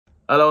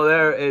Hello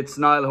there, it's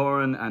Niall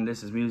Horan and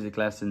this is Music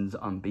Lessons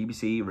on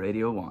BBC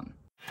Radio 1.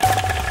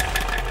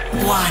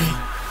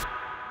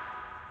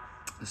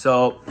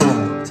 So,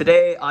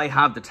 today I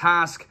have the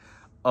task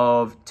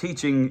of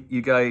teaching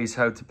you guys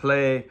how to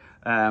play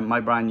my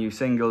brand new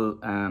single,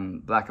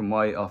 Black and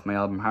White, off my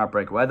album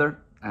Heartbreak Weather.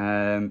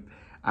 And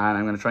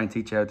I'm going to try and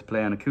teach you how to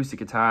play on acoustic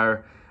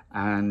guitar,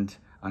 and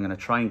I'm going to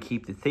try and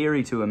keep the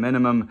theory to a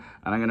minimum,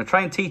 and I'm going to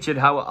try and teach it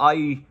how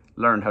I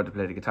learned how to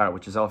play the guitar,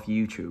 which is off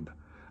YouTube.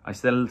 I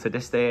still, to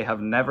this day,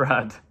 have never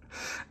had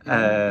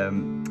a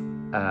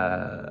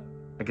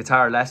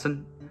guitar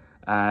lesson.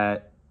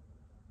 The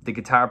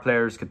guitar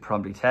players could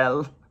probably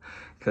tell,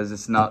 because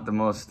it's not the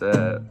most,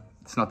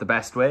 it's not the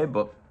best way,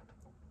 but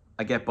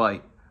I get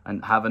by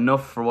and have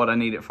enough for what I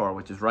need it for,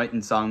 which is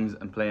writing songs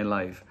and playing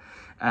live.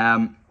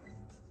 But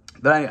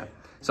anyway,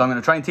 so I'm going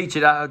to try and teach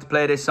you how to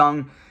play this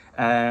song,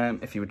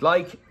 if you would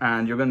like,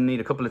 and you're going to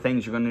need a couple of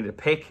things. You're going to need a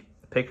pick.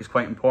 A pick is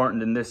quite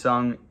important in this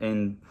song,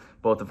 in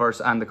both the verse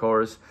and the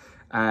chorus.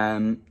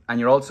 And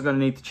you're also going to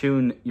need to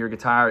tune your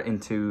guitar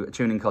into a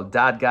tuning called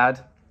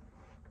Dadgad,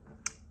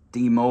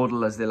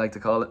 D-modal as they like to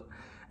call it.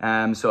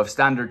 So if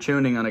standard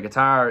tuning on a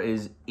guitar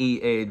is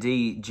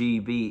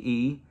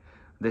E-A-D-G-B-E,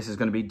 this is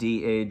going to be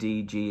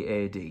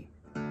D-A-D-G-A-D.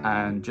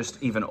 And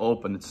just even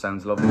open, it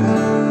sounds lovely.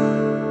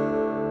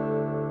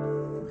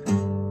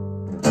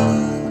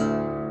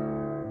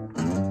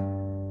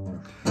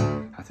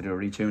 Have to do a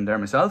retune there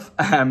myself.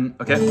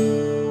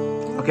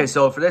 Okay,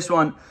 so for this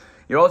one,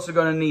 you're also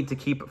going to need to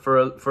keep,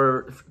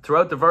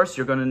 throughout the verse,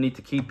 you're going to need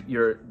to keep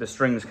the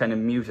strings kind of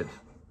muted.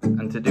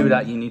 And to do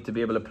that, you need to be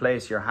able to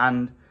place your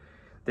hand,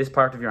 this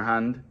part of your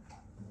hand,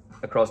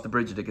 across the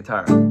bridge of the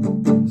guitar.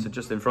 So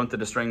just in front of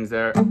the strings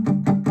there.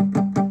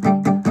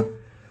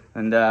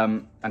 And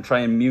try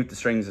and mute the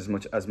strings as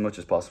much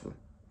as possible.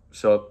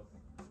 So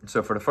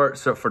for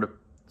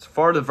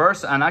the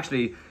verse, and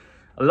actually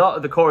a lot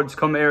of the chords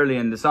come early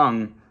in the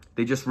song,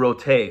 they just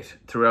rotate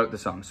throughout the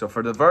song. So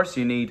for the verse,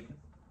 you need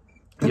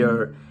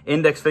your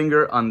index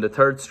finger on the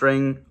 3rd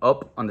string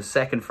up on the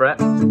 2nd fret.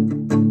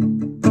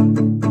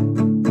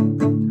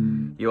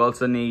 You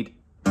also need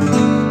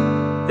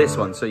this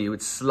one. So you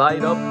would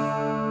slide up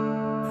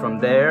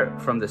from there,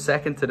 from the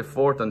 2nd to the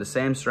 4th on the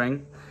same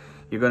string.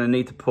 You're going to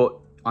need to put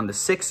on the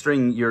 6th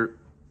string,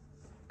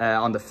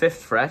 on the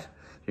 5th fret,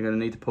 you're going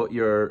to need to put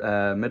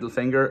your middle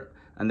finger,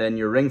 and then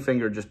your ring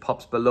finger just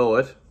pops below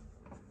it.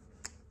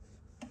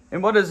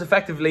 And what is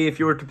effectively, if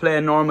you were to play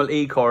a normal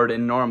E chord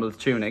in normal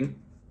tuning,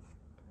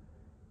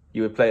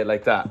 you would play it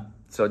like that.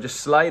 So just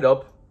slide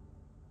up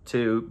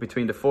to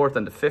between the 4th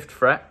and the 5th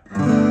fret.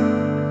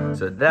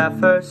 So that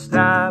first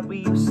night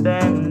we were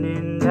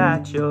standing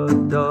at your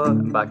door,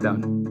 and back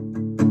down.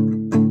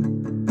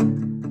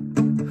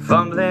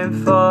 Fumbling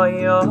for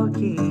your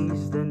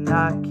keys, then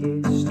I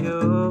kissed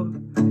you.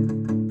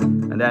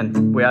 And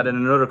then we added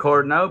another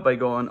chord now by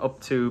going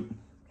up to,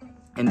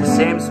 in the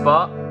same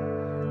spot,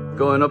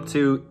 going up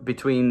to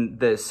between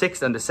the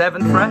 6th and the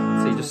 7th fret.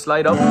 So you just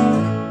slide up.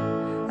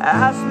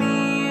 Ask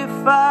me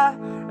if I,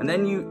 and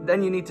then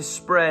you need to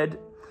spread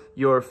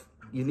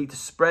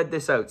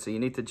this out. So you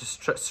need to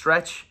just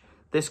stretch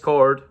this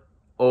chord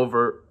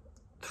over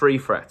 3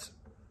 frets.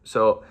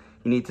 So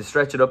you need to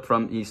stretch it up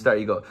from, you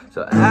go.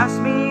 So ask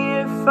me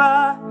if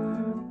I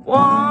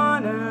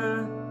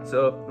wanna.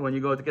 So when you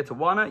go to get to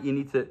wanna, you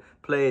need to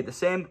play the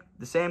same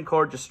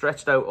chord, just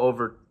stretched out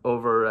over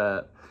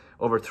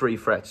 3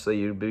 frets. So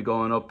you'd be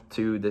going up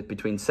to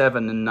between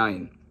 7 and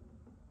 9.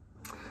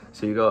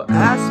 So you go,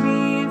 ask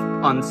me if,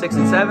 on 6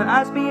 and 7,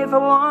 ask me if I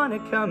wanna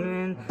come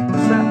in.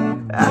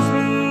 Ask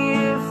me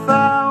if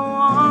I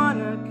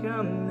wanna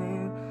come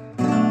in.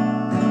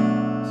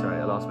 Sorry,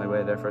 I lost my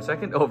way there for a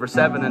second. Over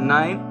 7 and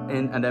 9,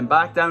 and then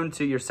back down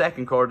to your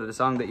 2nd chord of the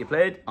song that you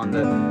played on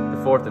the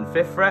 4th and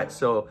 5th fret.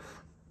 So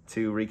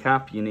to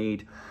recap, you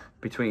need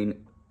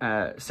between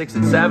 6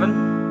 and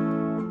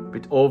 7,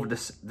 over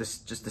just the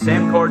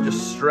same chord,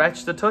 just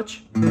stretched a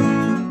touch,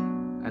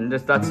 and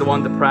that's the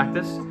one to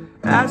practice.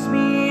 Ask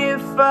me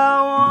if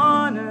I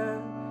wanna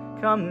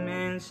come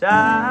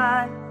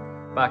inside.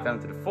 Back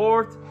down to the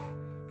 4th,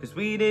 because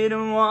we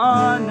didn't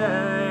wanna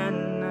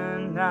end the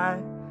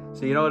night.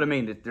 So you know what I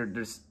mean?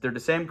 They're the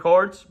same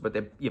chords, but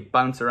you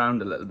bounce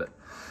around a little bit.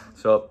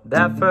 So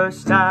that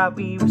first night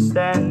we were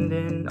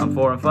standing on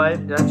 4 and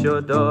 5 at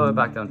your door.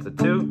 Back down to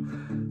 2.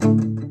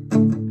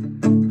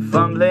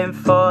 Fumbling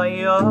for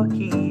your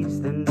keys,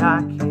 then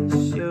I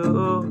kiss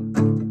you.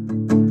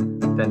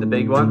 Then the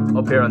big one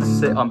up here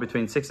on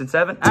between 6 and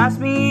 7. Ask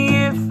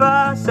me if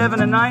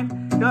 7 and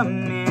 9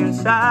 come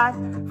inside.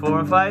 4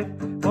 and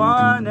 5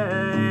 wanna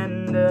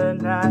end the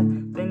night.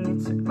 Then you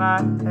took my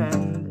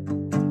hand.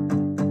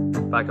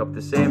 Back up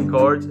the same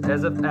chords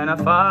and I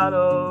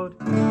followed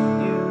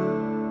you.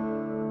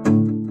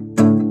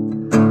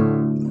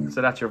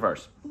 So that's your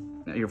verse.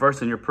 Now your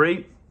verse and your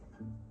pre.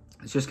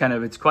 It's just kind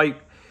of, it's quite,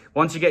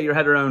 once you get your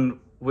head around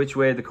which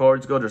way the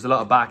chords go, there's a lot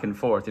of back and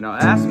forth, you know.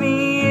 Ask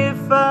me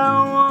if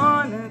I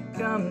wanna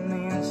come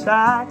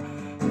inside,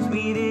 'cause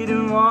we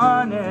didn't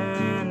wanna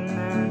end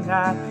the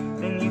night.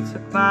 Then you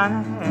took my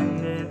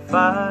hand and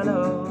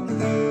follow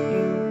you.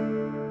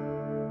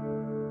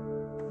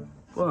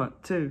 1,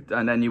 2,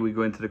 and then we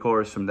go into the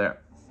chorus from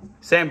there.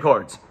 Same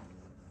chords,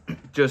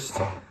 just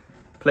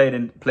played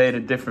in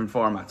different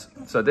formats.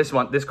 So this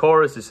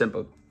chorus is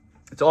simple.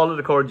 It's all of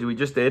the chords we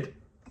just did.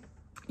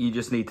 You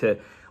just need to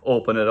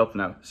open it up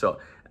now. So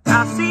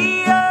I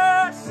see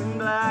us in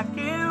black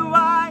and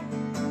white,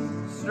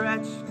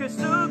 stretch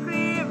crystal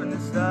clear in the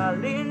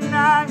starlit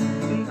night,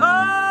 and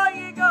all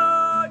your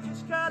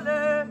gorgeous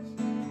colors.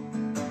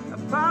 I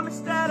promise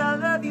that I'll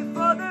love you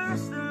for the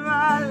rest of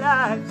my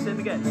life. Say it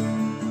again.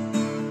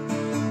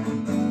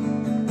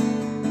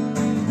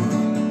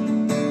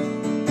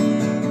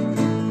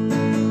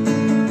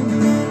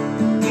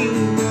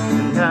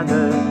 I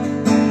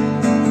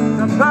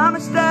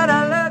promise that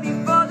I love you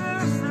for the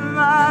rest of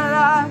my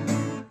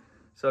life.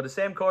 So the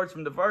same chords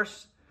from the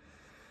verse,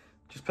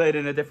 just played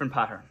in a different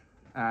pattern.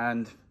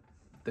 And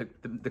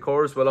the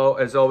chorus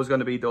is always going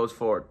to be those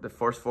four, the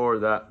first four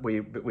that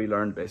we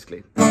learned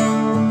basically.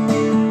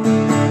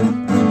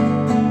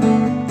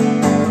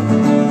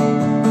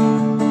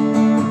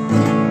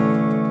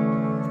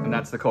 And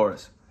that's the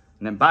chorus.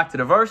 And then back to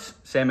the verse,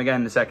 same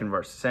again, the second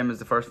verse, same as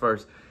the first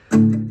verse.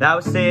 I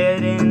was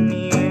sitting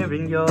here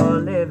in your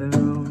living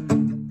room,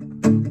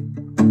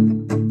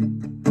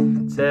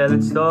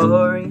 telling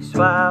stories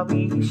while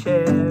we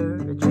share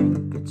a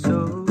drink or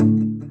two.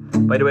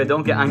 By the way,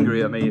 don't get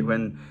angry at me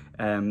when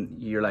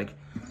you're like,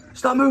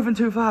 stop moving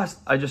too fast.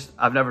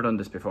 I've never done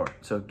this before,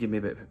 so give me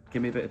a bit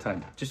of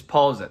time. Just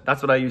pause it.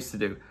 That's what I used to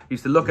do. I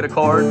used to look at a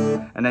chord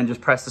and then just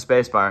press the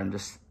space bar and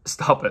just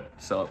stop it.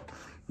 So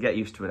get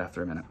used to it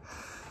after a minute.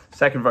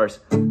 Second verse.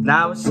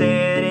 Now we're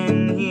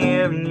sitting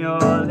here in your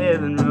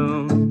living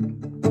room,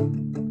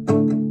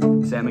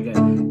 same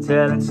again,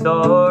 telling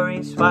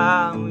stories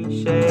while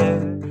we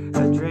share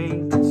a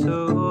drink or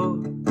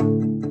two.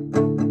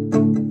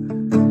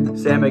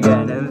 Same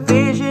again. A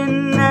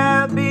vision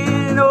I've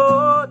been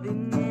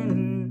holding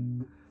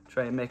in.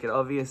 Try and make it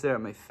obvious there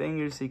on my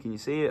fingers. See, can you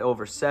see it?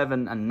 Over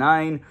 7 and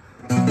 9.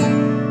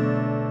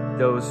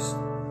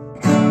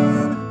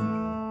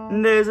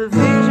 There's a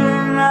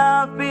vision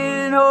I've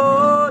been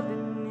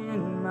holding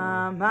in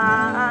my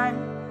mind.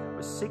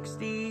 We're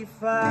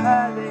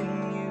 65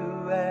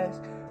 in US.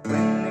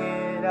 When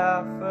did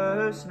I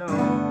first know?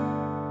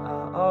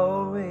 I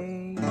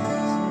always knew.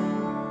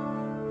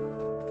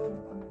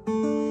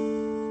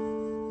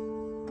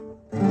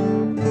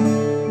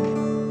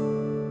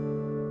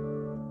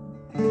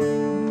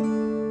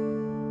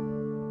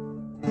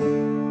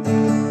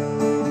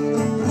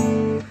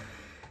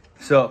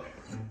 So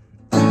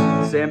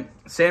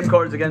same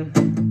chords again.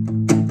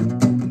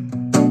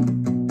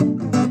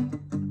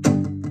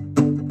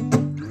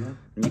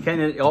 And you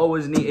kind of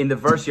always need, in the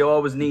verse, you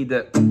always need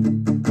to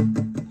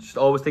just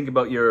always think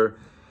about your,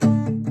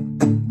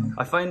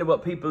 I find that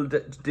what people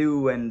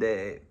do when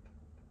they're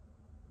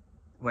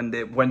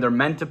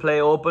meant to play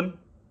open,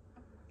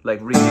 like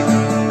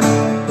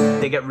really,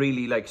 they get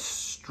really like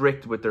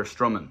strict with their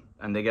strumming,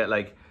 and they get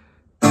like,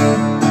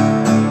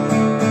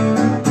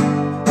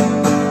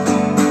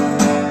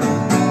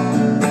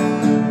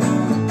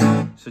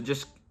 so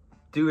just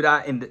do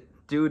that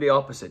do the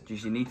opposite.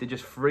 You need to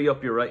just free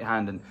up your right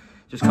hand and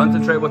just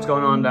concentrate what's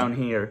going on down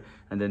here,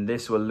 and then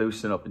this will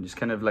loosen up, and just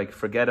kind of like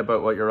forget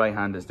about what your right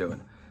hand is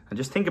doing, and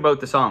just think about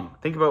the song.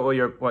 Think about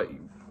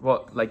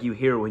what like you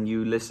hear when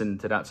you listen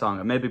to that song,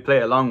 and maybe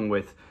play along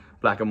with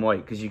Black and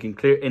White, because you can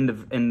clear in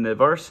the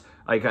verse.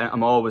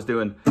 I'm always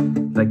doing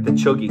like the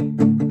chuggy,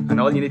 and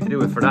all you need to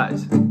do for that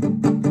is.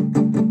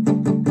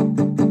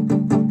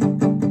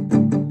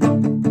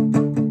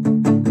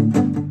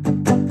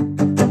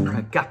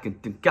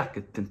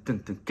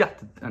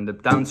 And the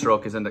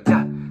downstroke is in the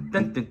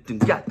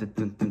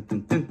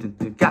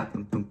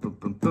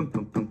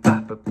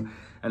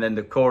and then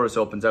the chorus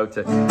opens out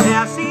to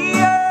I see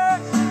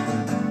us.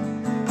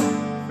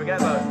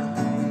 Forget about it.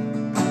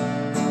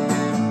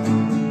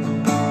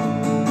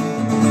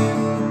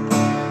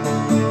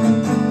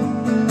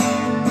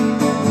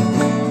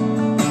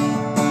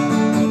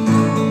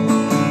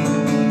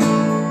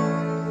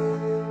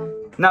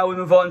 Now we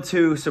move on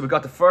to, so we've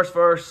got the first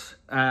verse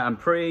and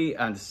pre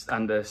and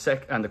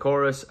the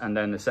chorus, and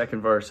then the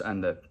second verse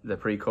and the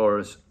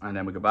pre-chorus, and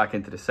then we go back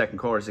into the second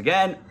chorus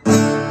again.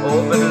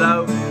 Open it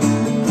out.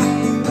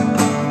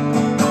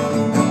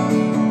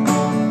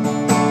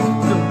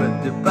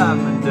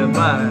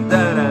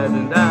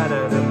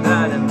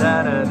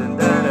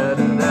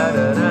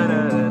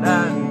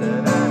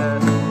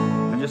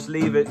 And just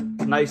leave it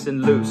nice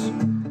and loose.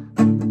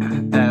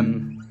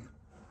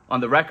 On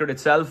the record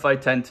itself, I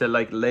tend to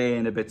like lay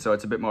in a bit, so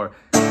it's a bit more.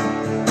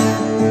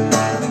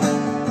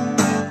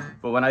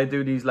 But when I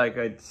do these, like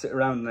I sit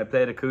around and I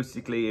play it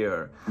acoustically,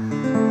 or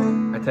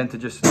I tend to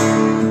just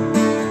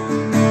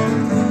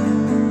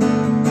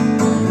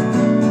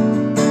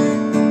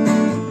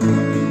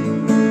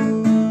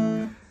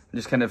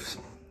kind of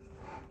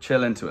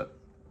chill into it.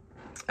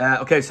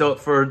 Okay, so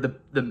for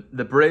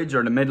the bridge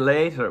or the middle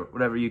eight or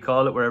whatever you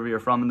call it, wherever you're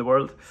from in the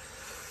world,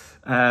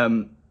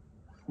 we're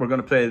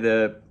going to play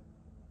the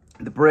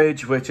the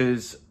bridge, which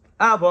is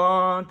I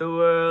want the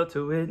world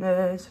to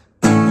witness.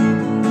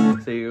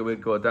 So you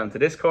would go down to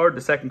this chord,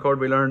 the second chord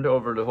we learned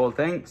over the whole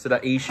thing. So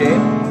that E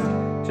shape,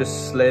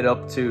 just slid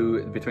up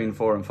to between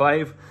 4 and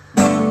 5.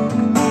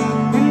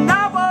 And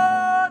I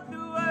want the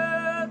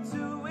world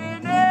to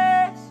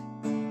witness.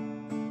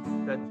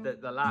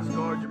 The last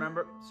chord, you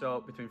remember?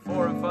 So between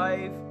 4 and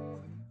 5,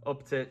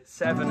 up to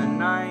 7 and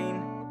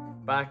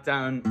 9, back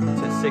down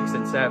to 6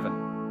 and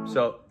 7.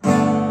 So,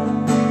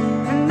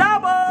 and I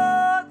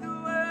want the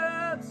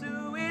world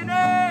to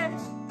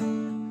witness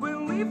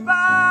when we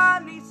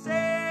finally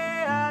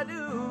say I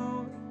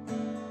do.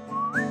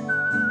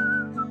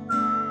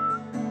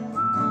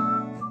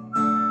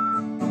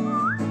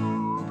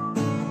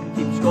 It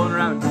keeps going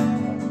around.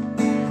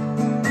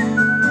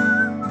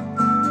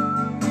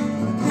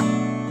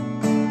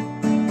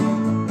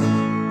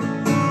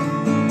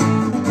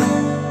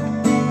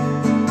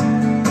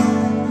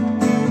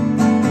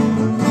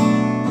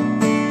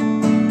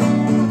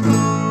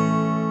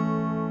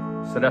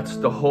 So that's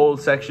the whole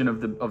section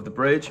of the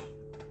bridge,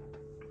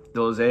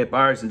 those 8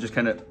 bars, and just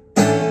kind of.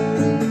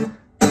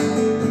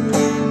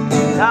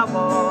 I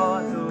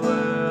want the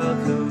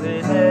world to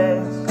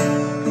witness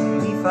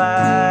when you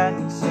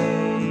finally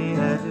say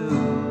I do.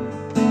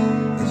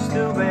 It's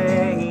the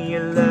way you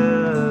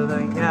love,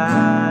 I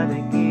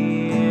gotta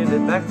give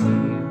it back to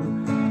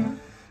you.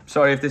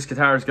 Sorry if this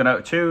guitar has gone out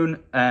of tune.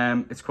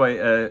 It's quite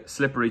a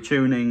slippery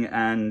tuning,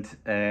 and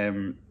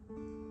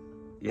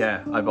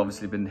yeah, I've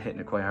obviously been hitting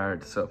it quite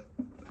hard, so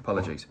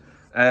apologies.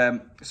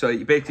 So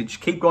you basically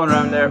just keep going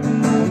around there.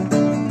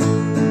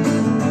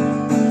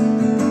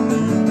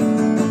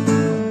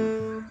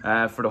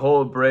 For the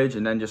whole bridge,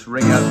 and then just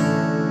ring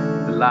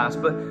out the last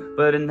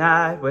but at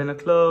night when I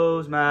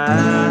close my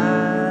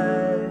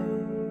eyes,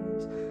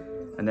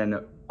 and then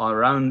all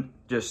around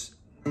just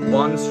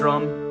one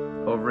strum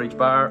over each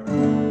bar.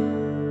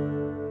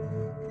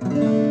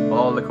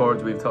 All the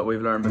chords we've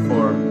learned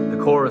before, the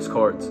chorus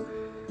chords.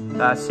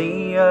 I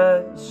see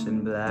us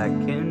in black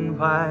and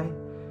white,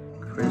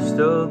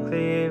 crystal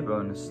clear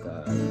on a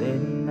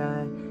starlit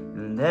night.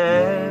 There'll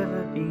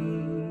never be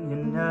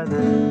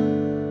another.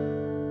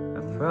 I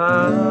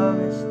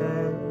promise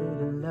that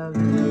I love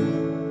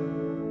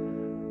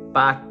you.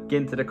 Back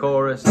into the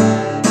chorus.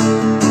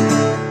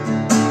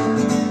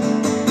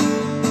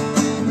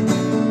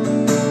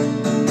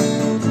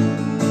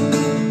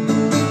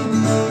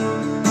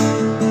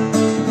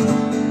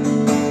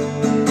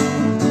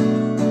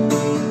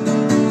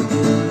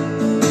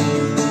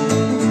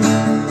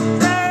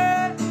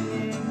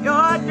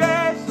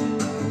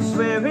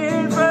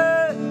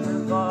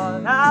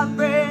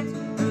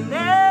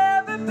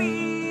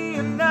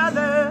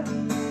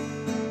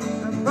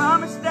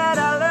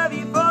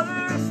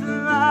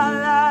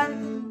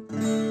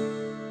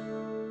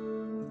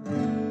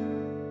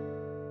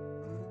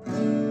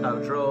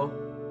 Outro,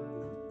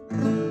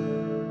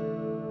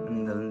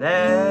 and there'll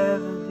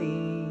never be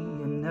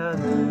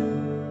another.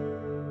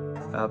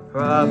 I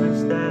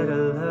promise that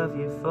I'll love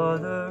you for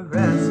the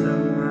rest of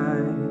my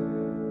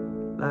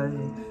life.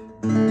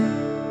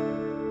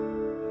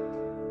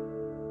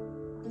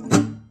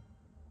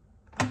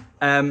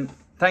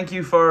 Thank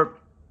you for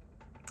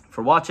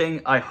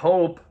watching. I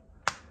hope,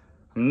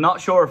 I'm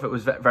not sure if it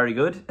was very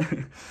good,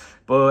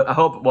 but I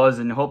hope it was,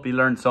 and I hope you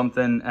learned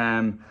something.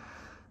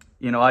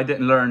 You know, I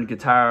didn't learn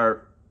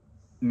guitar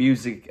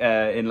music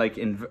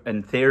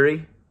in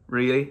theory,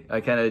 really.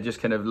 I kind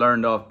of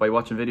learned off by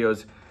watching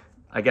videos,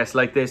 I guess,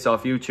 like this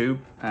off YouTube,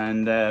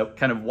 and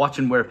kind of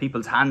watching where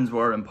people's hands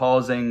were and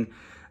pausing,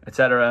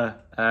 etc.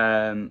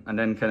 And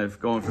then kind of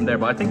going from there.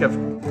 But I think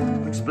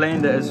I've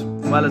explained it as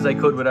well as I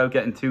could without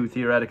getting too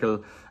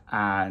theoretical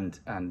and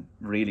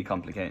really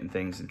complicating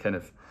things, and kind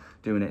of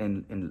doing it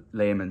in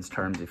layman's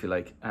terms, if you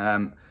like.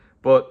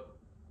 But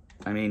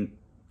I mean,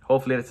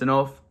 hopefully that's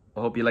enough. I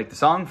hope you like the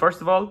song,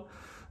 first of all.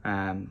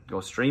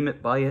 Go stream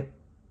it, buy it,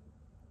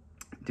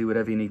 do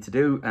whatever you need to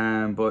do.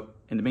 But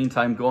in the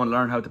meantime, go and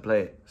learn how to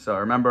play it. So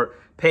remember,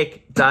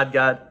 pick,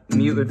 dadgad,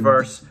 muted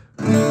verse,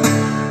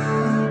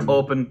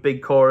 open,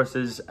 big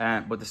choruses,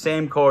 but the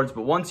same chords.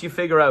 But once you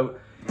figure out,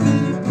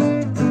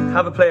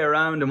 have a play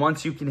around, and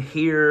once you can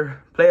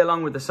hear, play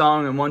along with the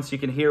song, and once you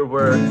can hear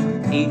where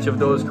each of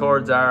those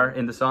chords are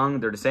in the song,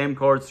 they're the same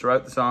chords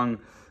throughout the song.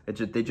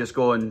 They just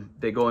go in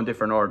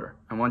different order.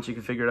 And once you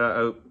can figure that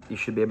out, you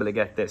should be able to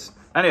get this.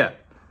 Anyway,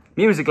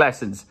 music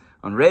lessons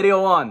on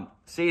Radio 1.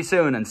 See you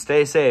soon, and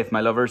stay safe,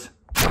 my lovers.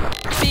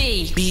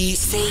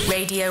 BBC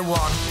Radio 1.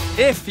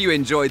 If you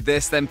enjoyed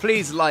this, then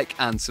please like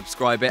and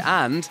subscribe it,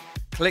 and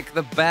click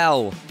the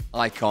bell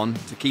icon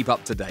to keep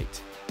up to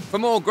date. For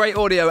more great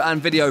audio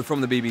and video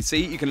from the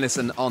BBC, you can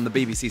listen on the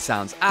BBC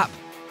Sounds app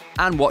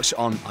and watch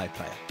on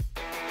iPlayer.